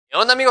¿Qué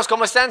onda, amigos?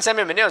 ¿Cómo están? Sean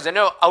bienvenidos de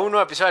nuevo a un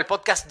nuevo episodio del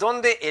podcast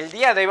donde el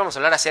día de hoy vamos a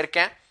hablar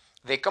acerca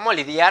de cómo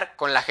lidiar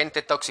con la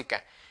gente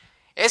tóxica.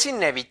 Es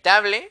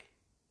inevitable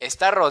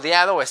estar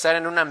rodeado o estar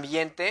en un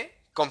ambiente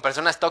con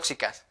personas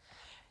tóxicas.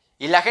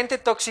 Y la gente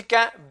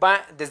tóxica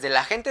va desde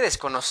la gente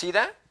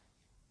desconocida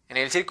en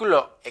el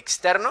círculo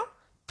externo,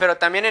 pero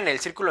también en el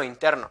círculo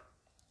interno.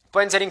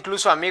 Pueden ser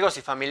incluso amigos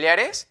y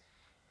familiares,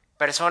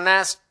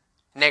 personas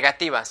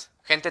negativas,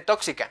 gente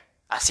tóxica,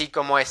 así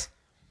como es.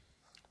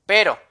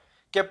 Pero,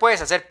 ¿qué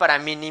puedes hacer para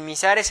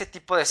minimizar ese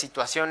tipo de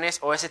situaciones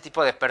o ese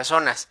tipo de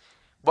personas?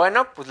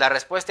 Bueno, pues la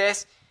respuesta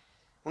es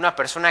una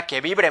persona que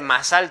vibre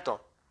más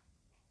alto.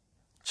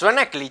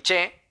 Suena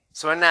cliché,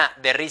 suena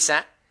de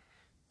risa,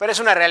 pero es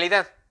una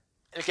realidad.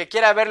 El que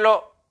quiera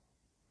verlo,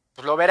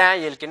 pues lo verá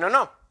y el que no,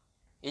 no.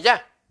 Y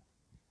ya.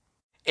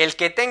 El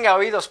que tenga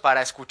oídos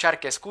para escuchar,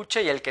 que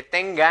escuche, y el que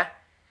tenga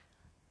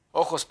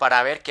ojos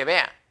para ver, que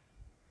vea.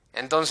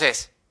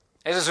 Entonces,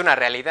 eso es una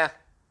realidad.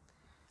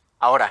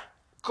 Ahora,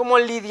 ¿cómo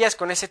lidias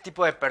con ese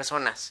tipo de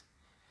personas?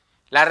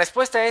 La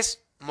respuesta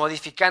es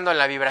modificando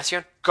la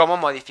vibración. ¿Cómo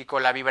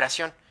modifico la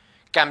vibración?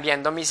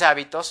 Cambiando mis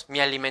hábitos,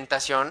 mi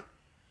alimentación,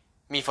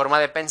 mi forma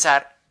de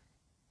pensar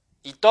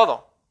y todo.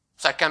 O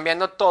sea,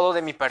 cambiando todo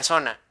de mi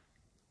persona.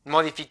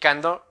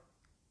 Modificando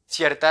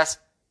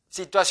ciertas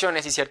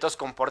situaciones y ciertos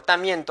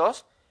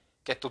comportamientos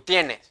que tú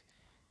tienes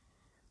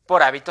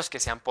por hábitos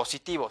que sean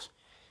positivos.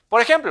 Por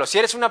ejemplo, si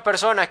eres una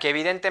persona que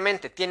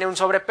evidentemente tiene un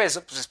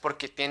sobrepeso, pues es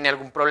porque tiene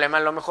algún problema,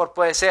 a lo mejor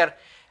puede ser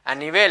a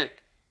nivel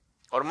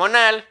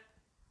hormonal,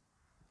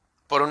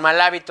 por un mal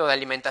hábito de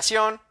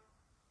alimentación,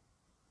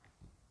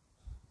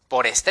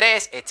 por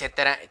estrés,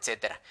 etcétera,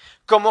 etcétera.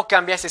 ¿Cómo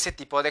cambias ese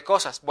tipo de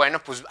cosas?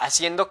 Bueno, pues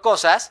haciendo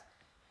cosas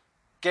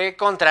que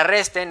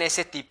contrarresten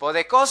ese tipo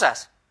de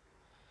cosas.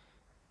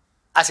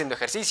 Haciendo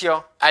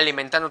ejercicio,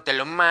 alimentándote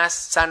lo más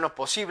sano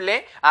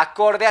posible,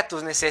 acorde a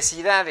tus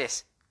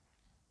necesidades.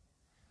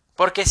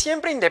 Porque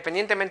siempre,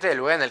 independientemente del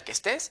lugar en el que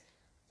estés,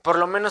 por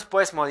lo menos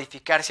puedes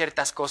modificar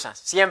ciertas cosas.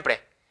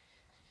 Siempre.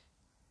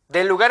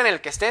 Del lugar en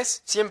el que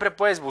estés, siempre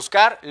puedes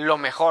buscar lo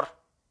mejor.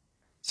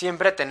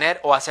 Siempre tener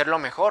o hacer lo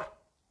mejor.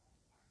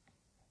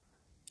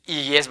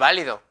 Y es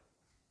válido.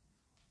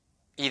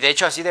 Y de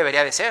hecho así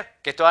debería de ser.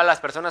 Que todas las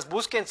personas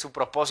busquen su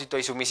propósito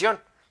y su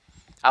misión.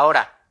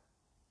 Ahora,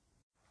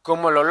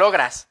 ¿cómo lo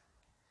logras?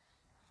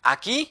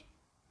 Aquí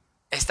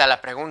está la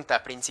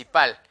pregunta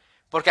principal.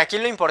 Porque aquí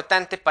lo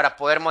importante para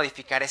poder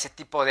modificar ese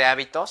tipo de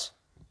hábitos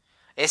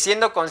es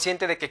siendo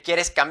consciente de que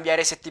quieres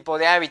cambiar ese tipo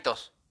de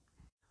hábitos.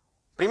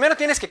 Primero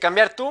tienes que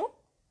cambiar tú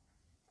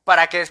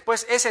para que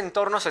después ese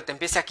entorno se te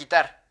empiece a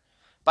quitar.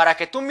 Para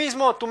que tú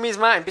mismo o tú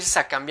misma empieces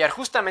a cambiar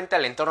justamente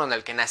al entorno en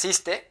el que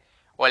naciste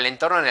o el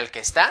entorno en el que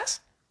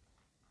estás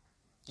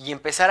y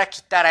empezar a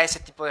quitar a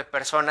ese tipo de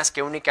personas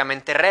que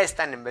únicamente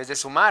restan en vez de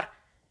sumar.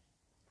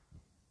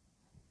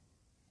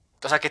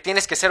 O sea que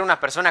tienes que ser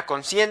una persona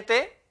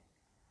consciente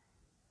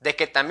de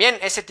que también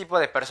ese tipo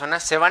de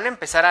personas se van a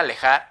empezar a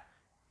alejar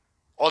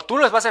o tú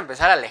los vas a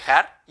empezar a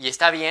alejar y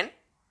está bien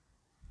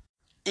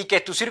y que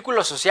tu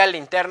círculo social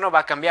interno va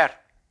a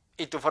cambiar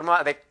y tu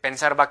forma de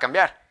pensar va a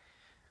cambiar.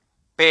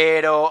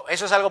 Pero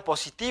eso es algo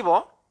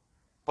positivo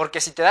porque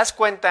si te das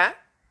cuenta,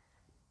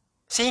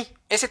 sí,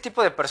 ese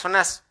tipo de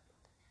personas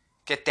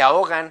que te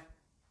ahogan,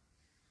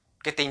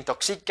 que te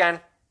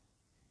intoxican,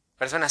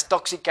 personas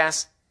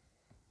tóxicas,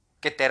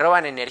 que te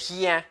roban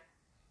energía,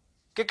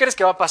 ¿qué crees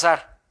que va a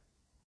pasar?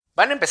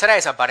 Van a empezar a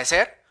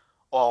desaparecer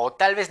o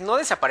tal vez no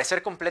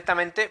desaparecer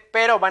completamente,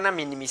 pero van a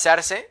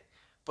minimizarse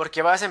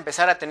porque vas a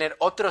empezar a tener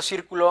otro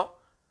círculo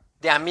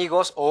de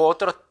amigos o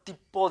otro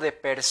tipo de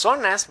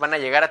personas van a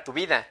llegar a tu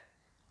vida.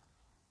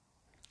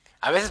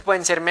 A veces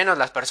pueden ser menos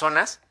las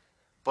personas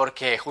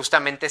porque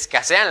justamente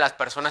escasean las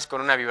personas con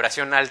una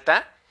vibración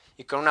alta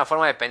y con una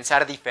forma de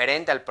pensar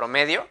diferente al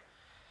promedio,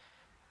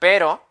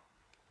 pero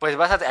pues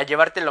vas a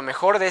llevarte lo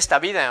mejor de esta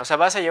vida, o sea,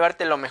 vas a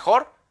llevarte lo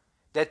mejor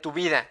de tu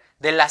vida,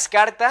 de las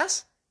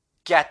cartas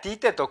que a ti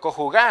te tocó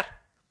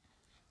jugar.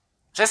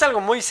 O sea, es algo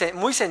muy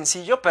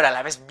sencillo, pero a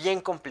la vez bien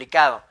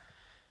complicado.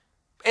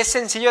 Es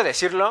sencillo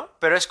decirlo,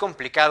 pero es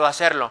complicado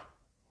hacerlo.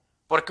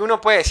 Porque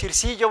uno puede decir,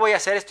 sí, yo voy a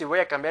hacer esto y voy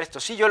a cambiar esto,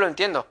 sí, yo lo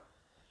entiendo.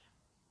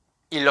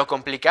 Y lo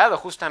complicado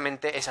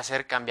justamente es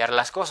hacer cambiar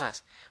las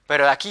cosas.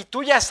 Pero aquí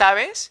tú ya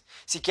sabes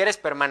si quieres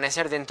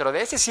permanecer dentro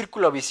de ese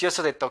círculo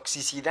vicioso de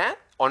toxicidad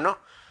o no.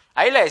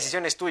 Ahí la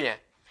decisión es tuya.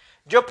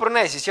 Yo por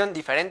una decisión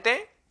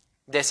diferente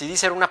decidí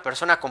ser una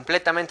persona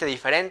completamente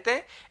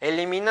diferente,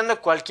 eliminando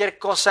cualquier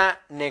cosa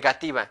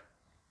negativa.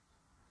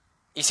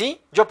 Y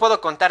sí, yo puedo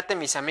contarte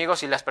mis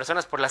amigos y las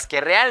personas por las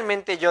que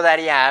realmente yo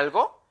daría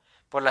algo,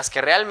 por las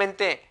que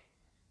realmente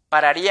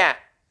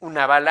pararía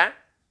una bala,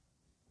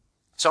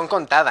 son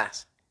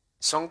contadas.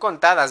 Son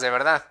contadas de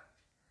verdad.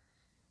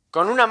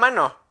 Con una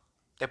mano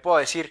te puedo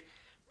decir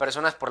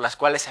personas por las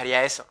cuales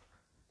haría eso.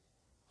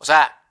 O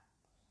sea,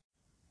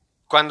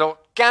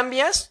 cuando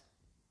cambias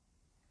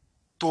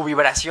tu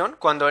vibración,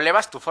 cuando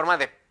elevas tu forma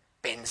de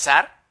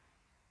pensar,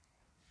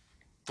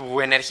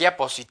 tu energía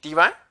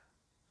positiva,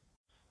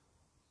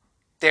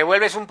 te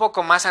vuelves un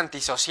poco más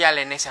antisocial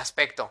en ese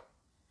aspecto.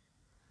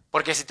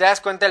 Porque si te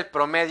das cuenta, el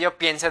promedio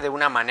piensa de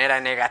una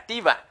manera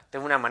negativa, de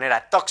una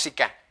manera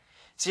tóxica.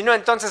 Si no,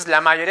 entonces la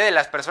mayoría de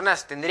las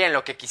personas tendrían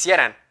lo que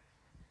quisieran.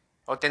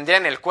 O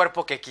tendrían el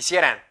cuerpo que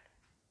quisieran.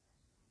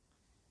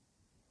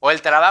 O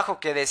el trabajo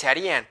que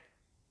desearían.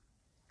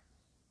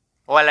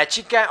 O a la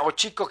chica o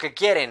chico que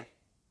quieren.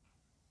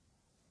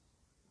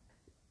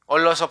 O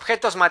los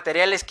objetos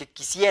materiales que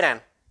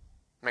quisieran.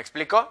 ¿Me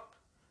explico?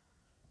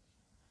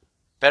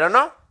 Pero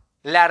no.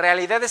 La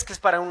realidad es que es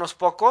para unos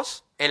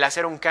pocos el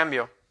hacer un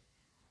cambio.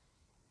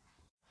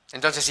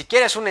 Entonces, si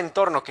quieres un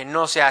entorno que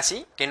no sea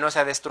así, que no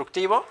sea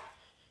destructivo,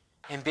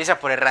 empieza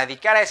por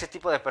erradicar a ese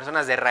tipo de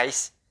personas de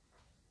raíz.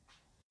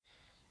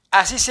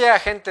 Así sea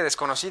gente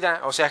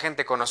desconocida o sea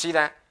gente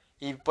conocida,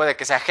 y puede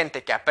que sea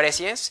gente que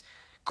aprecies,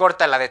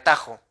 córtala de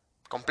tajo,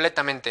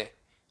 completamente.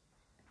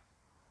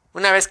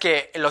 Una vez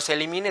que los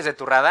elimines de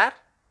tu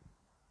radar,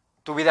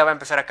 tu vida va a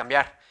empezar a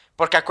cambiar.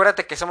 Porque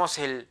acuérdate que somos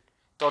el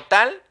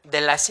total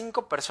de las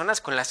 5 personas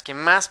con las que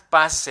más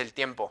pasas el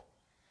tiempo.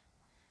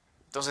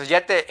 Entonces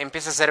ya te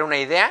empiezas a hacer una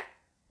idea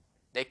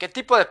de qué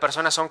tipo de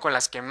personas son con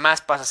las que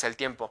más pasas el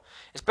tiempo.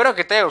 Espero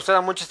que te haya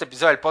gustado mucho este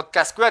episodio del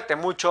podcast. Cuídate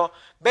mucho.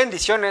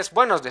 Bendiciones,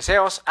 buenos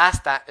deseos.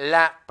 Hasta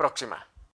la próxima.